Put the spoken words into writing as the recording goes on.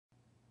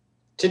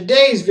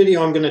Today's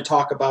video, I'm going to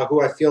talk about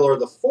who I feel are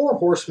the four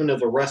horsemen of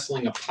the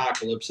wrestling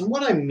apocalypse. And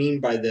what I mean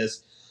by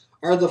this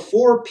are the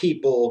four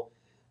people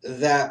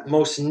that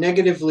most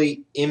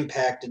negatively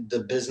impacted the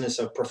business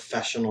of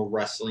professional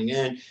wrestling.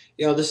 And,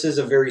 this is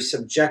a very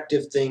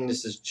subjective thing.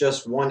 This is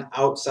just one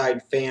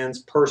outside fan's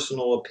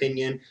personal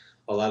opinion.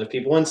 A lot of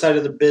people inside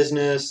of the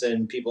business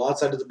and people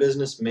outside of the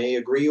business may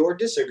agree or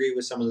disagree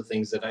with some of the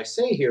things that I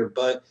say here.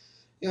 But,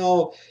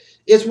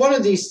 it's one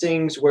of these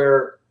things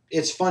where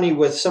it's funny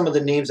with some of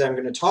the names I'm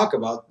going to talk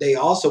about. They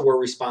also were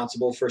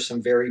responsible for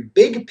some very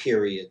big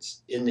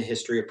periods in the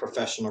history of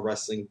professional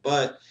wrestling.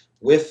 But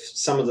with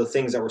some of the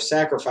things that were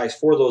sacrificed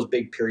for those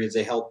big periods,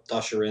 they helped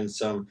usher in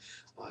some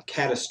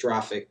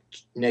catastrophic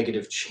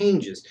negative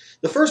changes.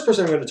 The first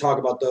person I'm going to talk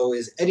about, though,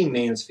 is Eddie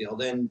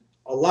Mansfield. And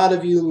a lot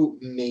of you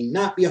may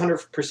not be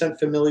 100%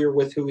 familiar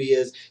with who he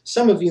is.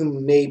 Some of you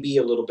may be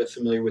a little bit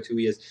familiar with who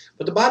he is.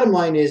 But the bottom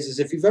line is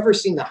if you've ever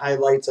seen the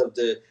highlights of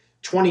the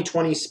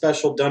 2020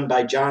 special done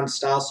by John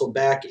Stossel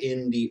back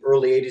in the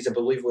early 80s, I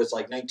believe it was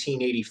like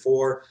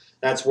 1984.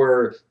 That's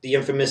where the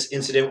infamous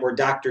incident where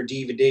Dr.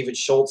 David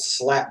Schultz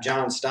slapped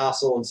John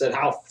Stossel and said,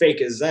 "How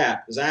fake is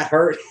that? Does that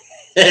hurt?"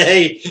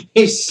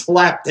 He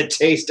slapped the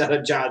taste out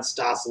of John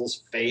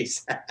Stossel's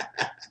face.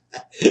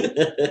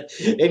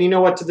 And you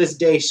know what? To this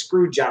day,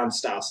 screw John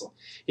Stossel.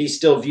 He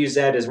still views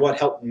that as what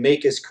helped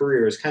make his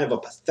career. It's kind of a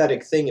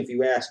pathetic thing if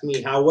you ask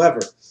me. However,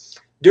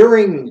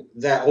 during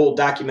that whole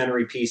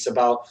documentary piece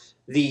about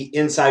the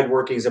inside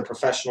workings of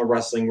professional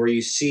wrestling, where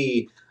you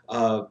see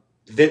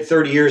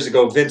 30 years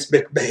ago Vince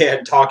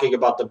McMahon talking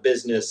about the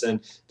business,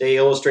 and they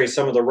illustrate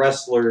some of the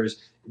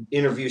wrestlers,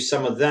 interview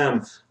some of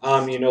them.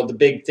 The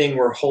big thing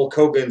where Hulk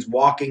Hogan's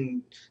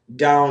walking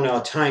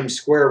down Times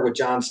Square with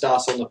John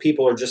Stossel, and the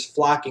people are just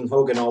flocking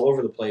Hogan all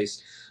over the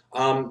place.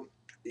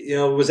 It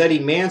was Eddie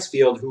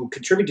Mansfield who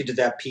contributed to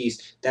that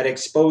piece that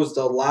exposed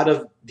a lot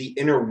of the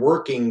inner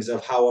workings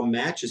of how a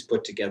match is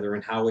put together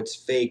and how it's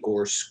fake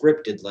or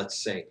scripted,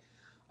 let's say.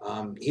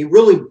 He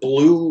really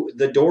blew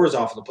the doors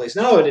off of the place.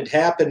 Now, it had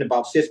happened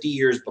about 50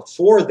 years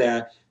before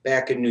that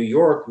back in New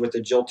York with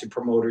a jilted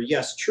promoter.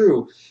 Yes,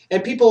 true.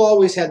 And people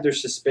always had their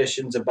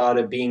suspicions about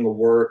it being a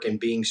work and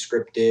being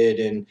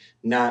scripted and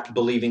not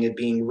believing it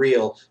being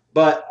real.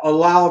 But a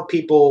lot of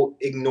people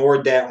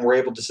ignored that and were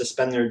able to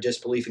suspend their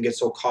disbelief and get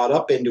so caught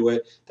up into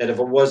it that if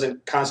it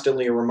wasn't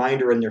constantly a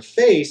reminder in their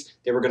face,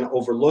 they were going to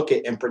overlook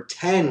it and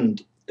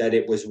pretend that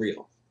it was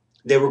real.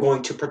 They were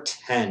going to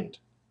pretend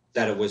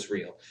that it was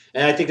real.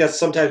 And I think that's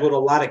sometimes what a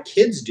lot of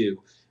kids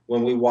do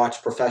when we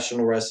watch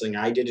professional wrestling.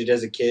 I did it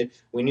as a kid.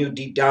 We knew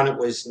deep down it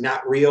was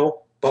not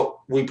real, but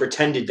we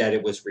pretended that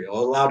it was real.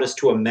 It allowed us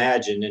to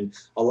imagine and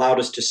allowed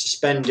us to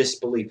suspend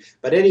disbelief.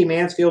 But Eddie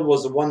Mansfield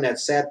was the one that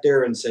sat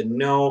there and said,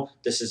 no,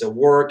 this is a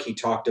work. He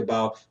talked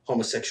about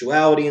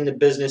homosexuality in the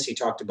business. He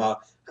talked about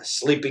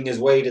sleeping his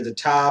way to the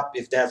top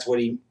if that's what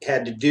he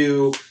had to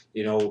do.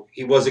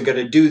 He wasn't going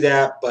to do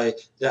that, but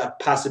the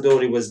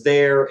possibility was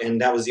there, and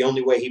that was the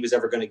only way he was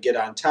ever going to get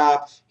on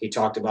top. He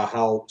talked about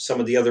how some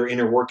of the other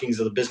inner workings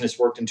of the business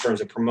worked in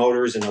terms of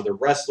promoters and other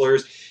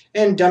wrestlers,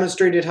 and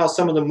demonstrated how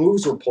some of the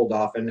moves were pulled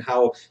off and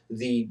how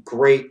the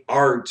great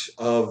art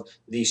of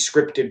the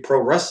scripted pro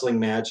wrestling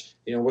match,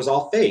 was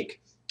all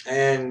fake.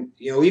 And,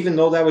 even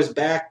though that was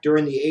back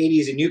during the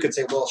 80s, and you could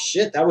say, well,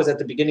 shit, that was at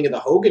the beginning of the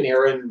Hogan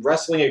era, and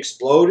wrestling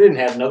exploded and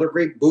had another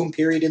great boom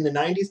period in the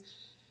 90s.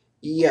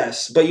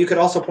 Yes, but you could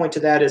also point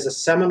to that as a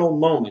seminal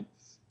moment,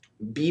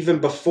 even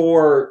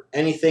before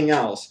anything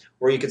else,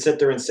 where you could sit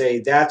there and say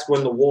that's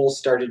when the wool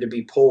started to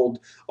be pulled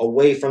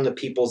away from the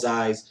people's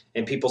eyes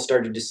and people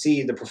started to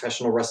see the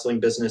professional wrestling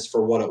business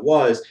for what it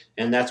was,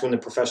 and that's when the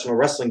professional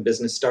wrestling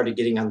business started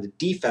getting on the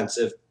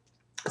defensive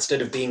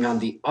instead of being on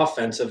the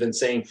offensive and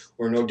saying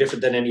we're no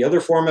different than any other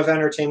form of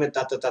entertainment, .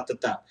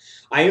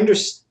 I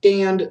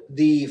understand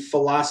the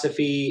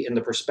philosophy and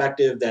the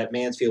perspective that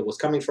Mansfield was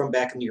coming from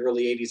back in the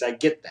early 80s. I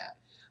get that.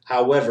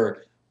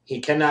 However, he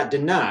cannot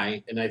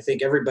deny, and I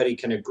think everybody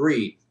can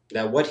agree,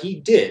 that what he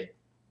did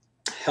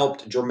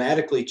helped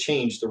dramatically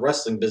change the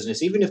wrestling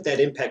business, even if that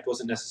impact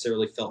wasn't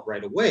necessarily felt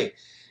right away.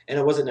 And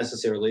it wasn't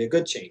necessarily a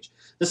good change.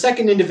 The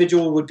second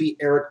individual would be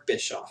Eric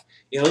Bischoff.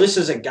 This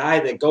is a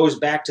guy that goes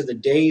back to the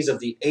days of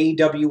the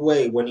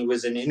AWA when he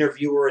was an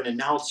interviewer and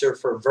announcer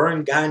for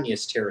Vern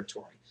Gagne's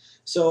territory.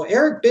 So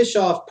Eric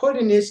Bischoff put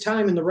in his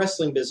time in the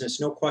wrestling business,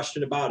 no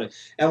question about it.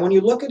 And when you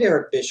look at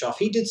Eric Bischoff,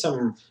 he did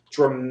some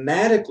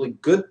dramatically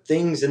good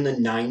things in the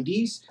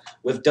 90s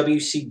with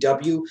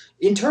WCW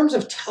in terms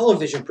of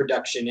television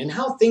production and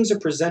how things are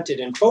presented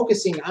and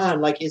focusing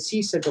on, like as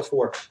he said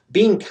before,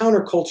 being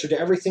counterculture to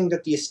everything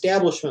that the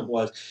establishment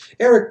was.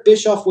 Eric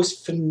Bischoff was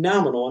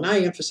phenomenal, and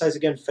I emphasize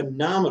again,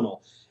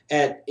 phenomenal.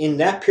 In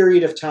that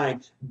period of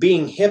time,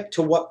 being hip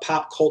to what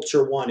pop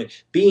culture wanted,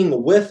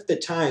 being with the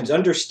times,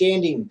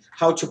 understanding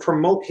how to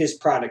promote his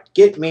product,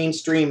 get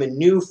mainstream and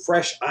new,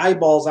 fresh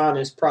eyeballs on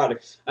his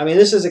product. I mean,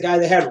 this is a guy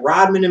that had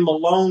Rodman and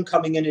Malone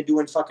coming in and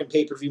doing fucking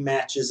pay-per-view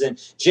matches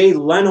and Jay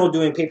Leno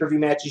doing pay-per-view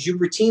matches. You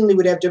routinely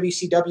would have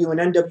WCW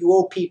and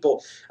NWO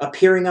people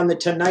appearing on The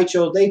Tonight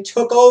Show. They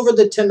took over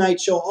The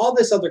Tonight Show, all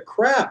this other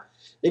crap.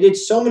 They did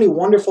so many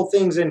wonderful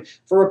things, and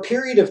for a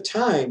period of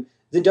time,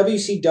 the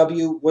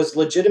WCW was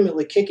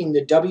legitimately kicking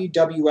the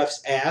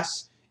WWF's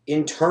ass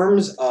in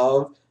terms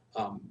of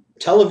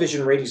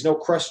television ratings, no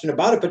question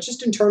about it, but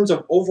just in terms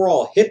of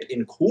overall hip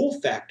and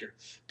cool factor.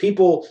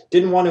 People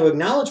didn't want to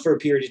acknowledge for a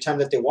period of time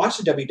that they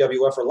watched the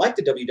WWF or liked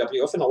the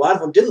WWF, and a lot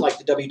of them didn't like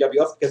the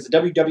WWF because the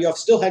WWF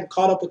still hadn't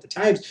caught up with the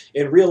times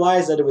and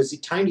realized that it was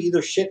time to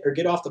either shit or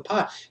get off the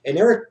pot. And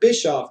Eric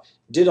Bischoff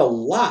did a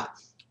lot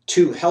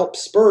to help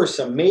spur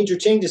some major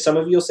changes. Some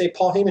of you will say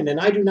Paul Heyman,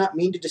 and I do not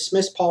mean to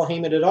dismiss Paul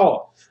Heyman at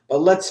all. But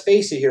let's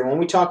face it here, when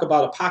we talk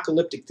about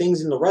apocalyptic things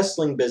in the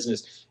wrestling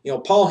business,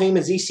 Paul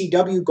Heyman's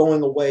ECW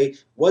going away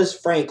was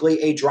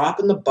frankly a drop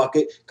in the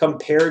bucket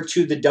compared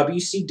to the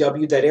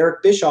WCW that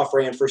Eric Bischoff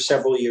ran for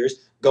several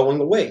years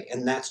going away,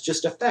 and that's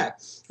just a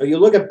fact. Now you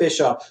look at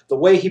Bischoff, the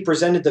way he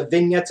presented the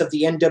vignettes of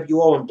the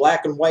NWO in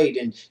black and white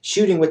and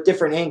shooting with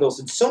different angles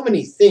and so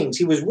many things.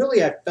 He was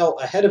really, I felt,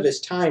 ahead of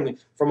his time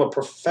from a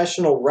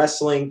professional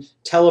wrestling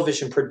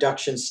television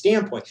production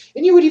standpoint.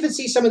 And you would even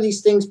see some of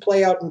these things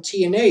play out in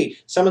TNA.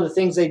 Some of the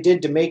things they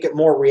did to make it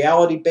more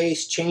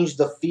reality-based, change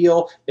the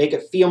feel, make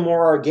it feel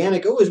more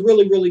organic. It was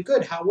really, really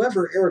good.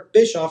 However, Eric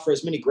Bischoff, for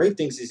as many great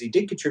things as he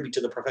did contribute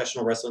to the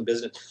professional wrestling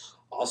business,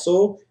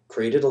 also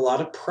created a lot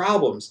of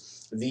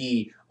problems.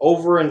 The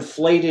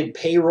overinflated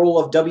payroll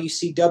of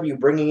WCW,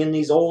 bringing in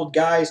these old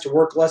guys to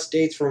work less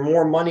dates for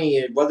more money,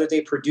 and whether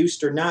they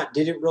produced or not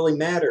didn't really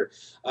matter.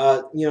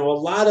 A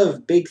lot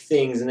of big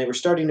things, and they were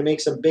starting to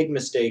make some big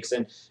mistakes.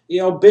 And,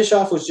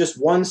 Bischoff was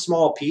just one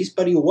small piece,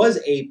 but he was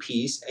a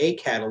piece, a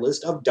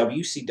catalyst of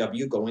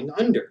WCW going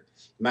under.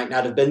 He might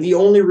not have been the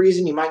only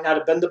reason, he might not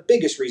have been the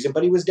biggest reason,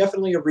 but he was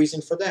definitely a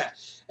reason for that.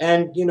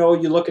 And, you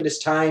look at his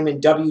time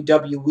in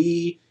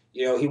WWE,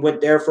 he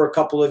went there for a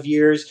couple of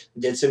years,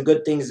 did some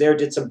good things there,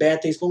 did some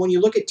bad things. But when you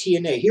look at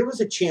TNA, here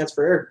was a chance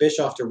for Eric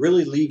Bischoff to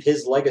really leave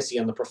his legacy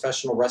on the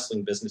professional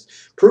wrestling business,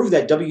 prove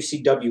that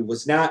WCW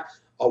was not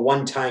a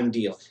one-time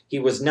deal. He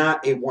was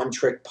not a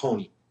one-trick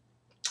pony.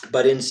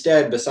 But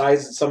instead,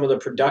 besides some of the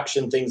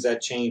production things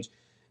that changed,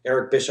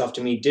 Eric Bischoff,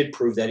 to me, did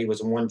prove that he was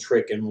a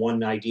one-trick and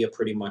one-idea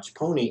pretty much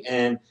pony.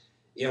 And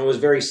it was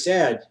very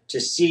sad to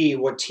see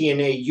what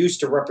TNA used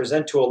to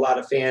represent to a lot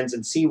of fans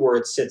and see where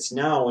it sits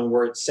now and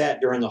where it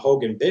sat during the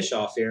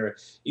Hogan-Bischoff era.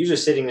 You're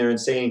just sitting there and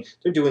saying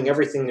they're doing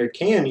everything they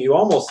can. You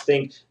almost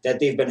think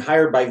that they've been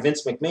hired by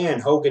Vince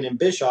McMahon, Hogan, and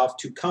Bischoff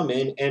to come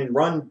in and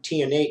run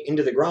TNA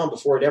into the ground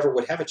before it ever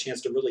would have a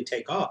chance to really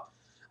take off.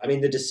 I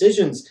mean, the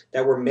decisions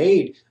that were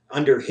made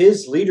under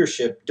his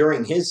leadership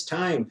during his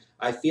time,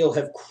 I feel,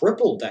 have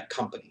crippled that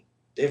company.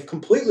 They've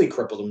completely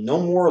crippled them. No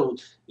more,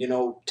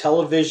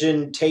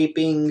 television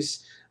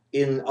tapings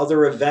in other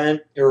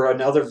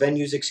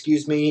venues,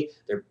 excuse me.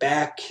 They're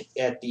back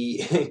at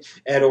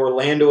at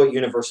Orlando at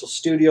Universal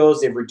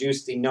Studios. They've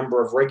reduced the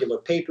number of regular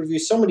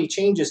pay-per-views. So many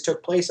changes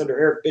took place under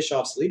Eric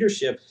Bischoff's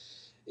leadership.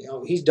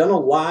 He's done a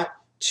lot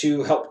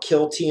to help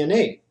kill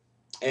TNA,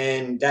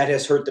 and that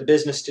has hurt the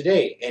business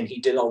today. And he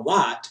did a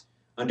lot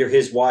under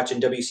his watch in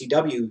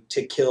WCW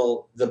to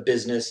kill the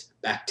business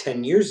back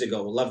 10 years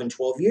ago, 11,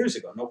 12 years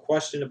ago. No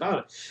question about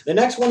it. The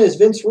next one is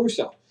Vince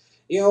Russo.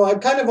 I'm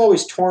kind of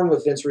always torn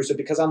with Vince Russo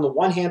because on the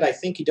one hand, I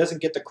think he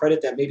doesn't get the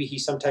credit that maybe he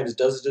sometimes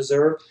does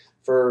deserve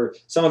for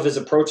some of his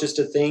approaches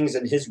to things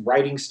and his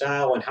writing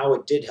style and how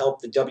it did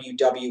help the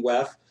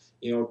WWF,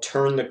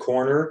 turn the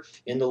corner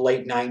in the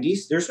late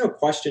 90s. There's no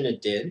question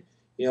it did.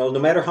 No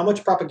matter how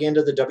much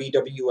propaganda the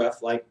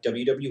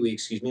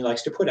WWE,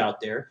 likes to put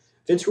out there,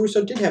 Vince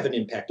Russo did have an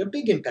impact, a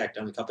big impact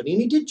on the company,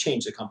 and he did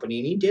change the company,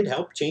 and he did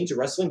help change the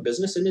wrestling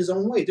business in his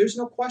own way. There's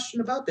no question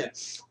about that.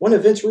 One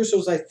of Vince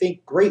Russo's, I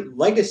think, great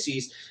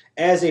legacies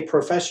as a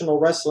professional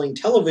wrestling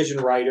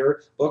television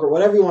writer, book, or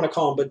whatever you want to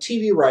call him, but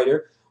TV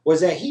writer,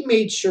 was that he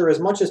made sure as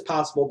much as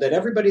possible that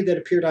everybody that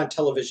appeared on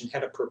television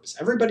had a purpose.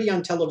 Everybody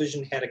on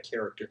television had a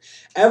character.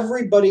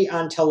 Everybody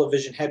on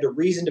television had a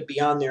reason to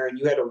be on there, and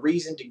you had a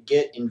reason to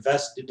get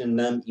invested in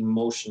them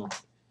emotionally.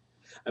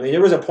 I mean,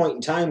 there was a point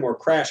in time where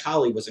Crash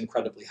Holly was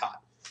incredibly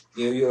hot.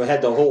 You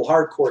had the whole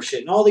hardcore shit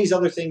and all these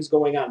other things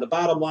going on. The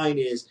bottom line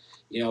is,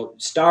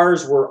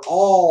 stars were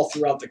all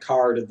throughout the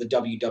card of the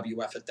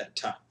WWF at that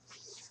time.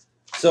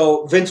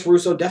 So Vince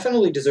Russo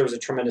definitely deserves a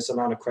tremendous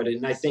amount of credit,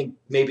 and I think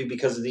maybe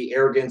because of the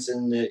arrogance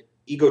and the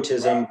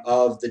egotism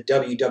of the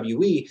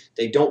WWE,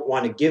 they don't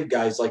want to give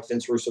guys like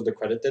Vince Russo the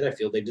credit that I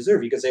feel they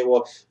deserve. You can say,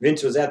 well,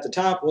 Vince was at the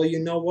top. Well, you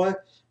know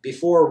what?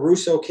 Before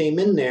Russo came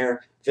in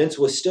there, Vince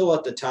was still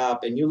at the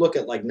top, and you look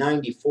at like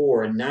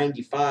 94 and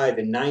 95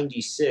 and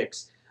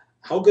 96.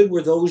 How good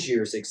were those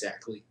years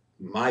exactly?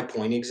 My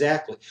point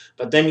exactly.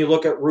 But then you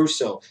look at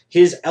Russo,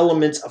 his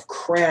elements of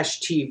Crash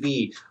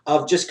TV,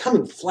 of just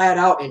coming flat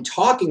out and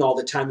talking all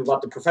the time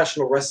about the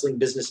professional wrestling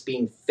business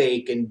being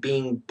fake and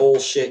being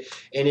bullshit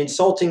and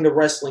insulting the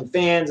wrestling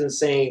fans and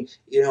saying,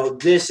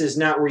 this is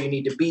not where you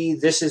need to be,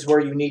 this is where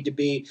you need to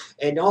be,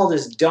 and all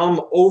this dumb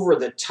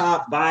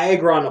over-the-top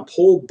Viagra on a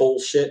pole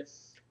bullshit,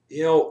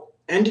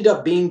 ended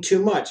up being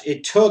too much.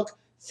 It took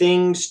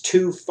things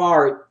too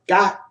far. It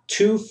got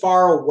too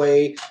far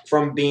away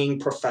from being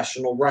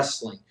professional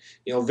wrestling.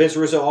 You know, Vince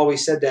Russo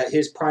always said that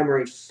his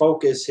primary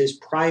focus, his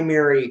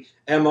primary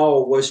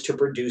MO was to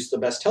produce the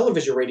best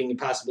television rating he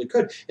possibly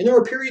could. And there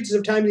were periods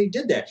of time that he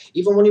did that.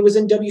 Even when he was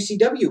in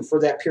WCW for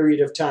that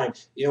period of time.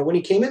 You know, when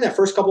he came in that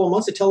first couple of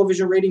months, the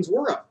television ratings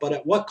were up. But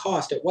at what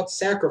cost? At what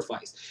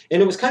sacrifice?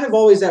 And it was kind of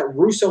always that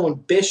Russo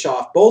and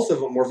Bischoff, both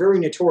of them were very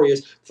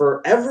notorious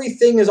for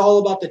everything is all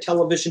about the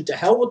television. To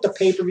hell with the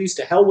pay-per-views,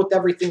 to hell with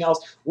everything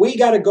else. We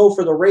got to go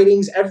for the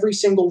ratings every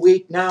single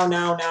week. Now.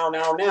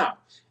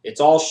 It's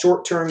all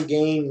short-term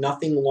gain,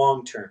 nothing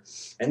long-term.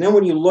 And then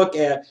when you look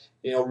at,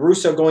 you know,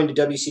 Russo going to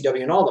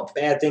WCW and all the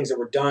bad things that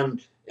were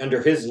done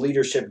under his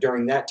leadership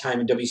during that time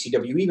in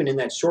WCW, even in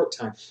that short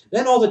time,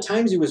 then all the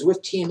times he was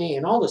with TNA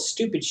and all the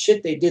stupid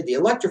shit they did, the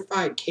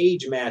electrified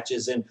cage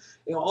matches and,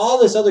 you know, all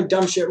this other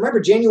dumb shit. Remember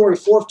January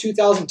 4th,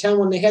 2010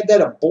 when they had that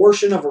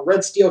abortion of a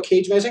red steel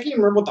cage match? I can't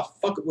even remember what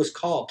the fuck it was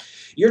called.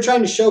 You're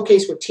trying to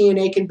showcase what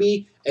TNA can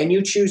be and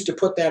you choose to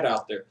put that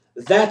out there.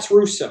 That's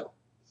Russo.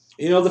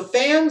 You know, the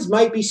fans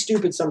might be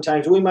stupid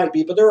sometimes, we might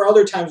be, but there are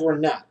other times we're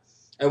not.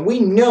 And we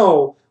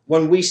know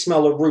when we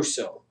smell a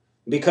Russo,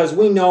 because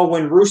we know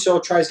when Russo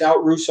tries to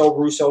out-Russo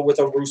Russo with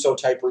a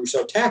Russo-type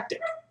Russo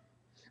tactic.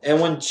 And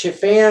when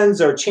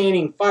fans are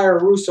chanting, fire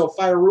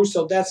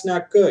Russo, that's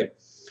not good.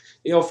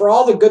 You know, for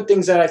all the good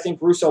things that I think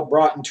Russo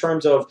brought in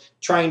terms of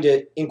trying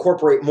to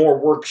incorporate more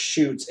work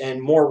shoots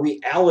and more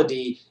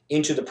reality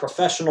into the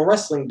professional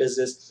wrestling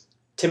business,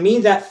 to me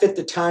that fit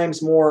the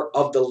times more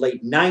of the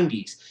late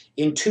 90s.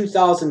 In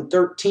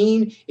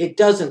 2013, it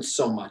doesn't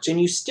so much.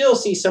 And you still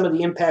see some of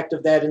the impact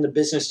of that in the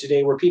business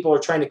today where people are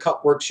trying to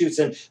cut work shoots,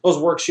 and those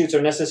work shoots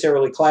are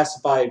necessarily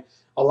classified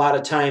a lot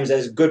of times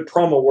as good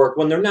promo work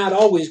when they're not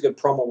always good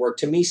promo work.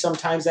 To me,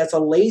 sometimes that's a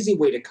lazy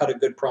way to cut a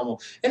good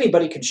promo.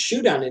 Anybody can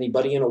shoot on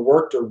anybody in a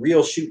worked or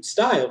real shoot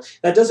style.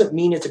 That doesn't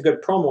mean it's a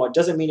good promo. It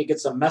doesn't mean it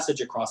gets a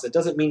message across. It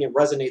doesn't mean it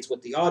resonates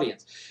with the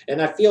audience.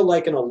 And I feel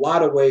like in a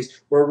lot of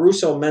ways where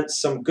Russo meant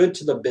some good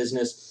to the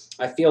business,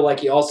 I feel like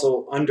he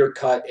also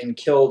undercut and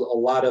killed a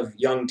lot of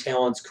young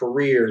talents'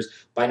 careers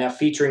by not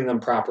featuring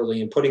them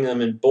properly and putting them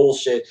in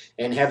bullshit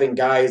and having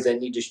guys that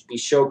need to be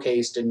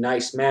showcased in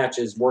nice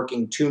matches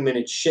working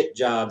 2-minute shit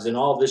jobs and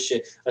all this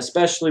shit,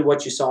 especially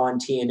what you saw on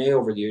TNA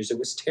over the years. It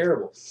was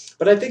terrible.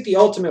 But I think the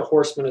ultimate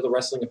horseman of the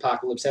wrestling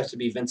apocalypse has to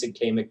be Vincent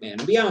K. McMahon,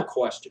 and beyond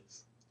question.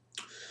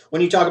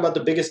 When you talk about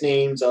the biggest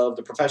names of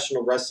the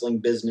professional wrestling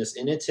business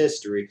in its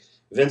history,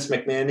 Vince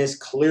McMahon is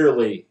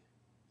clearly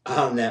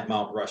on that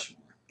Mount Rushmore.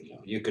 You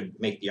know, you could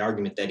make the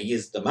argument that he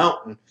is the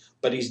mountain,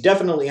 but he's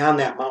definitely on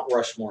that Mount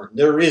Rushmore.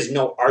 There is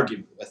no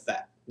argument with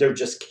that. There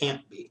just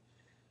can't be.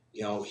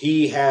 You know,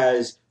 he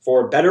has,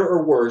 for better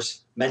or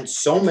worse, meant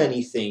so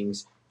many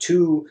things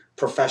to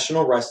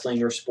professional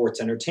wrestling or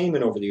sports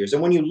entertainment over the years.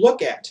 And when you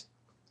look at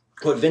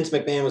what Vince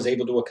McMahon was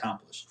able to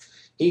accomplish,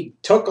 he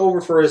took over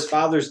for his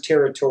father's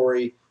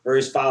territory, or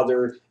his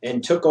father,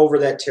 and took over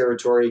that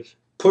territory,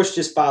 pushed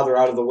his father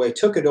out of the way,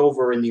 took it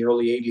over in the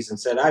early 80s and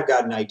said, I've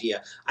got an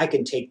idea. I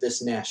can take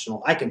this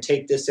national. I can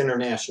take this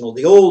international.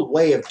 The old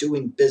way of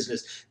doing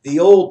business, the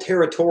old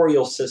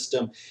territorial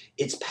system,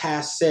 it's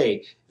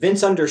passé.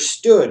 Vince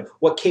understood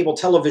what cable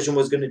television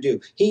was going to do.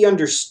 He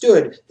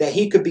understood that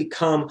he could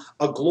become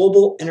a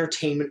global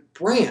entertainment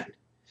brand.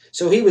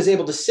 So he was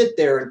able to sit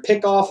there and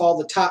pick off all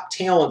the top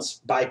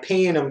talents by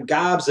paying them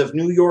gobs of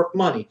New York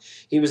money.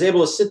 He was able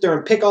to sit there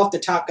and pick off the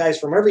top guys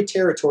from every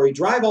territory,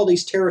 drive all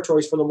these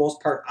territories for the most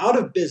part out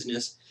of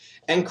business,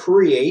 and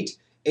create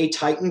a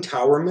Titan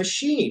Tower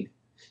machine.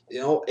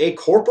 You know, a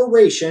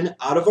corporation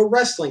out of a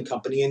wrestling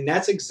company, and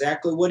that's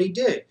exactly what he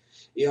did.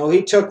 You know,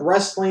 he took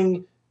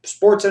wrestling,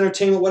 sports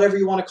entertainment, whatever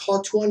you want to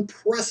call it, to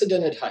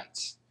unprecedented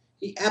heights.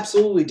 He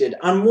absolutely did,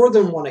 on more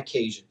than one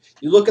occasion.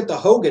 You look at the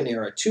Hogan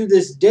era. To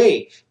this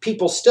day,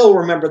 people still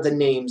remember the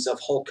names of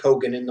Hulk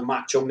Hogan and the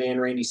Macho Man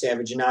Randy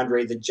Savage and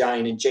Andre the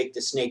Giant and Jake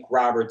the Snake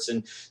Roberts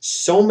and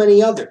so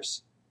many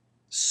others.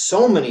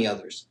 So many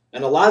others.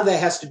 And a lot of that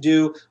has to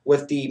do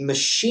with the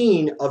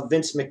machine of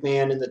Vince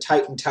McMahon and the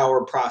Titan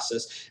Tower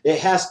process. It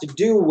has to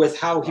do with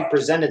how he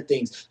presented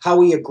things, how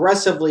he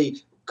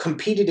aggressively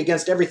competed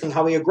against everything,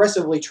 how he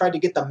aggressively tried to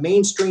get the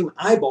mainstream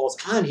eyeballs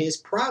on his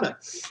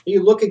product.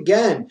 You look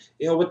again,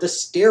 you know, with the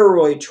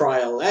steroid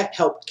trial, that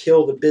helped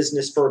kill the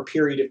business for a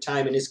period of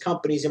time, and his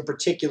companies in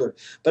particular.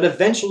 But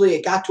eventually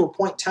it got to a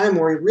point in time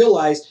where he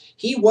realized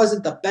he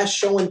wasn't the best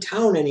show in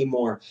town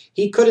anymore.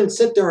 He couldn't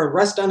sit there and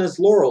rest on his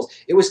laurels.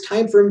 It was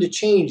time for him to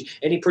change,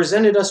 and he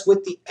presented us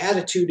with the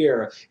Attitude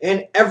Era,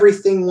 and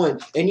everything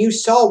went. And you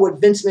saw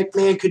what Vince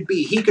McMahon could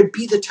be. He could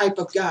be the type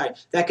of guy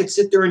that could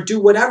sit there and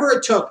do whatever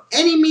it took,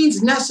 any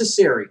means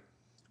necessary,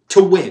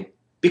 to win.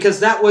 Because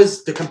that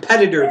was the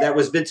competitor that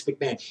was Vince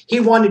McMahon. He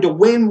wanted to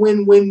win,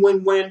 win, win,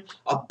 win, win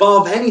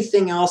above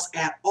anything else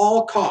at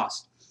all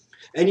costs.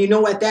 And you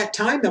know, at that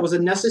time, that was a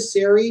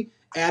necessary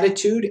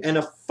attitude and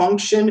a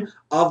function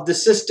of the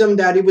system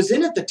that he was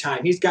in at the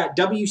time. He's got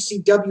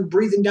WCW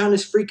breathing down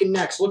his freaking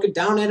neck, looking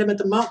down at him at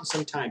the mountain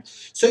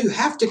sometimes. So you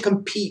have to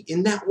compete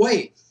in that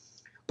way.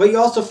 But you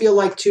also feel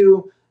like,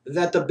 too,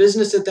 that the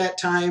business at that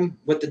time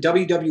with the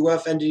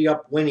WWF ended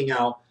up winning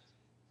out.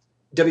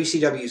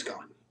 WCW's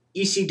gone.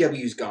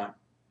 ECW's gone.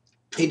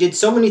 He did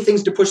so many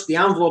things to push the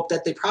envelope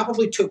that they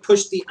probably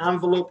pushed the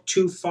envelope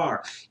too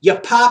far. You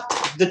pop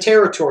the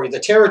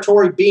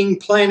territory being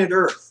planet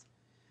Earth.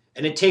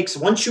 And it takes,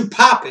 once you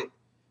pop it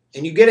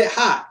and you get it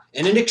hot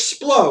and it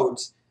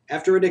explodes,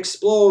 after it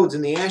explodes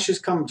and the ashes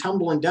come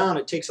tumbling down,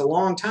 it takes a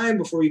long time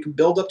before you can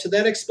build up to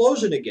that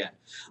explosion again.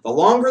 The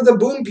longer the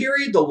boom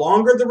period, the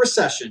longer the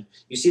recession.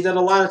 You see that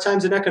a lot of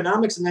times in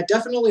economics, and that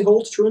definitely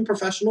holds true in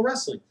professional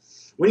wrestling.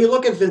 When you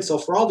look at Vince, though,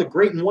 for all the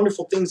great and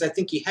wonderful things I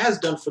think he has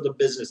done for the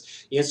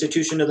business, the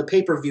institution of the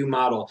pay-per-view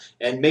model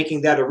and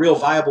making that a real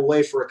viable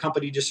way for a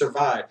company to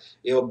survive,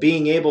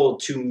 being able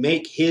to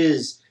make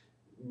his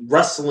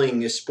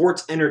wrestling, a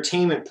sports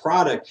entertainment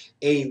product,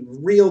 a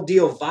real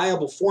deal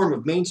viable form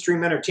of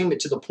mainstream entertainment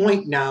to the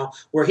point now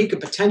where he could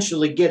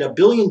potentially get $1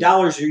 billion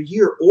a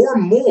year or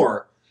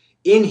more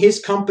in his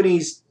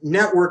company's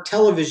network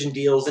television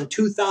deals in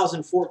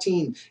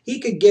 2014. He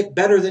could get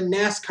better than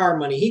NASCAR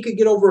money. He could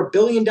get over $1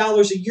 billion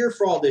a year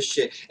for all this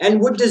shit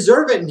and would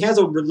deserve it and has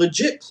a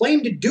legit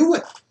claim to do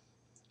it.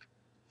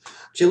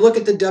 But you look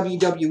at the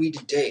WWE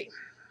today,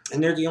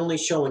 and they're the only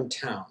show in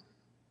town.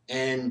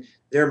 And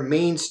their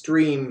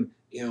mainstream,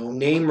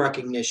 name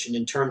recognition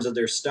in terms of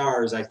their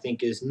stars, I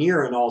think, is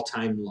near an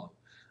all-time low.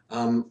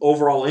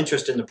 Overall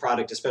interest in the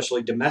product,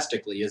 especially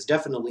domestically, is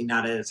definitely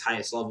not at its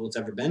highest level it's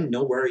ever been,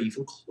 nowhere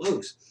even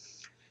close.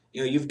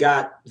 You've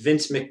got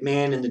Vince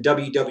McMahon and the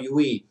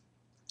WWE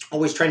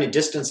always trying to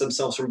distance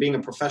themselves from being a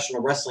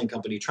professional wrestling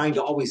company, trying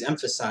to always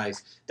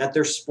emphasize that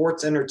they're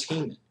sports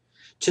entertainment,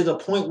 to the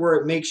point where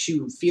it makes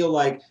you feel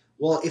like,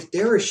 well, if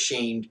they're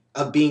ashamed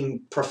of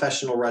being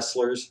professional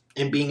wrestlers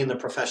and being in the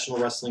professional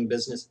wrestling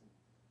business,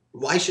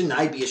 why shouldn't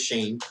I be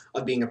ashamed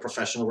of being a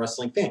professional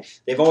wrestling fan?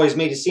 They've always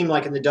made it seem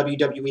like in the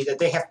WWE that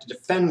they have to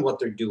defend what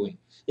they're doing.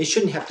 They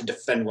shouldn't have to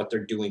defend what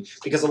they're doing,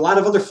 because a lot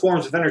of other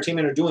forms of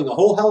entertainment are doing a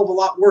whole hell of a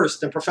lot worse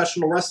than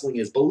professional wrestling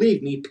is,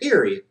 believe me,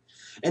 period.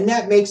 And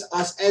that makes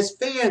us as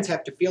fans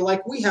have to feel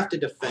like we have to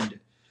defend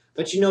it.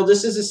 But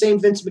this is the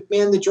same Vince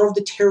McMahon that drove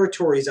the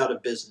territories out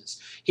of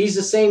business. He's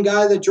the same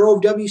guy that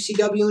drove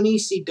WCW and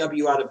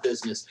ECW out of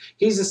business.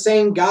 He's the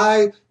same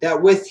guy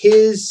that with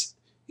his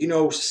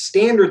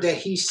standard that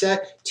he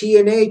set,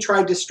 TNA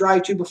tried to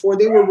strive to before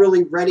they were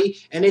really ready,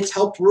 and it's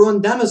helped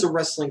ruin them as a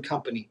wrestling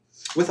company.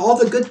 With all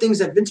the good things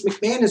that Vince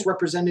McMahon has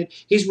represented,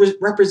 he's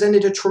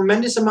represented a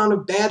tremendous amount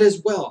of bad as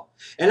well.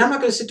 And I'm not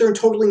going to sit there and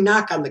totally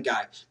knock on the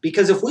guy,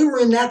 because if we were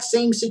in that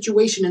same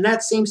situation, in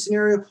that same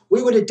scenario,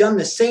 we would have done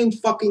the same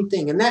fucking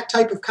thing. In that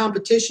type of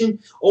competition,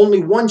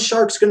 only one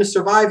shark's going to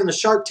survive in the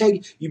shark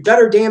tank. You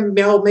better damn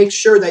well make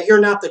sure that you're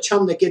not the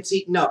chum that gets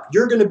eaten up.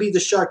 You're going to be the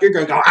shark. You're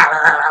going to go, ah,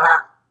 ah, ah,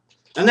 ah.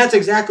 And that's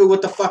exactly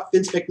what the fuck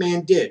Vince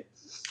McMahon did.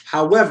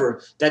 However,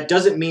 that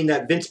doesn't mean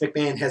that Vince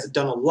McMahon hasn't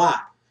done a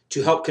lot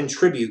to help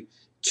contribute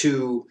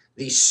to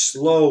the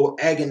slow,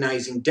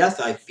 agonizing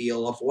death, I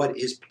feel, of what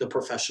is the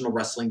professional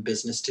wrestling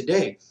business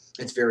today.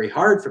 It's very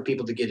hard for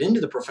people to get into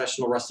the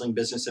professional wrestling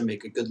business and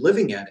make a good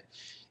living at it.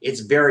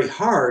 It's very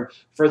hard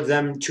for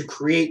them to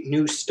create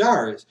new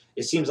stars.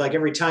 It seems like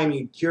every time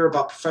you hear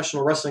about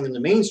professional wrestling in the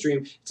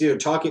mainstream, it's either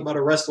talking about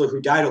a wrestler who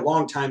died a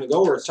long time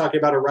ago, or it's talking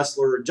about a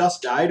wrestler who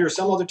just died, or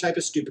some other type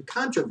of stupid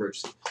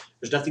controversy.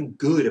 There's nothing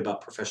good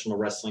about professional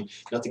wrestling.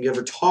 Nothing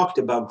ever talked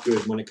about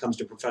good when it comes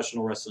to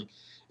professional wrestling.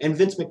 And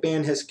Vince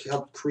McMahon has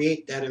helped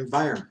create that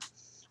environment.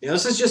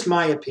 This is just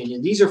my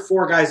opinion. These are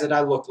four guys that I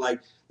look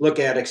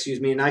at,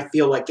 and I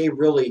feel like they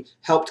really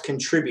helped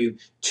contribute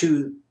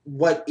to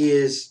what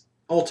is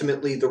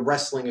ultimately the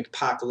wrestling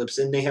apocalypse,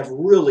 and they have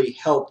really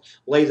helped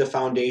lay the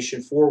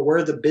foundation for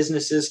where the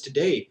business is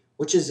today,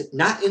 which is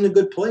not in a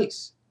good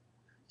place.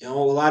 A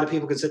lot of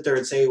people can sit there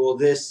and say, well,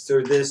 this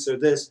or this or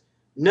this.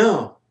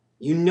 No,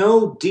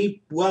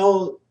 deep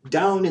well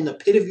down in the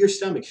pit of your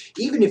stomach,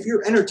 even if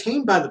you're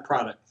entertained by the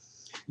product,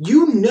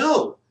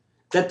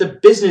 that the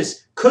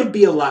business could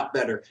be a lot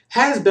better,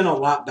 has been a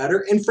lot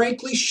better, and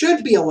frankly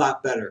should be a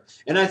lot better.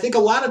 And I think a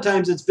lot of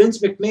times it's Vince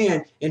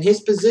McMahon and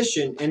his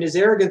position and his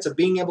arrogance of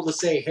being able to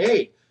say,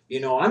 hey,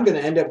 I'm going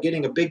to end up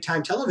getting a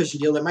big-time television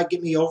deal that might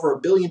get me over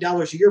 $1 billion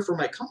a year for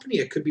my company.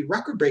 It could be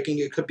record-breaking.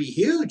 It could be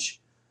huge.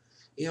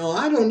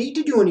 I don't need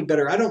to do any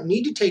better. I don't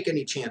need to take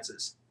any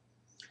chances.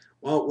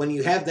 Well, when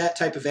you have that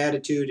type of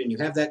attitude and you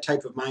have that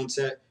type of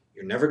mindset,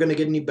 you're never going to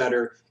get any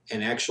better,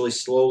 and actually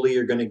slowly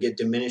you're going to get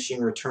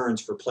diminishing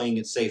returns for playing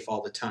it safe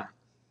all the time.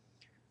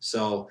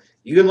 So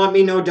you can let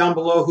me know down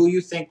below who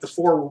you think the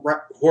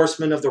four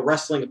horsemen of the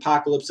wrestling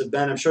apocalypse have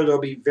been. I'm sure there'll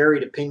be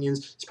varied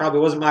opinions. This probably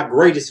wasn't my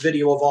greatest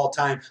video of all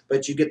time,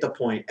 but you get the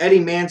point. Eddie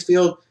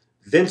Mansfield,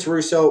 Vince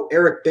Russo,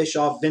 Eric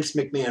Bischoff, Vince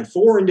McMahon.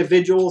 Four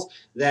individuals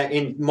that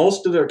in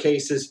most of their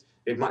cases,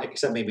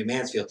 except maybe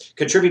Mansfield,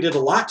 contributed a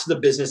lot to the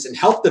business and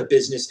helped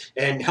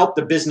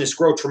the business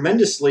grow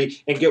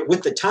tremendously and get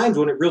with the times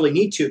when it really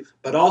need to,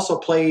 but also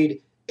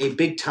played a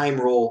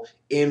big-time role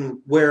in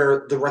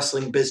where the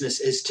wrestling business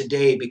is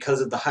today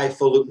because of the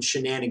highfalutin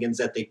shenanigans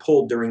that they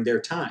pulled during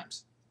their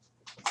times.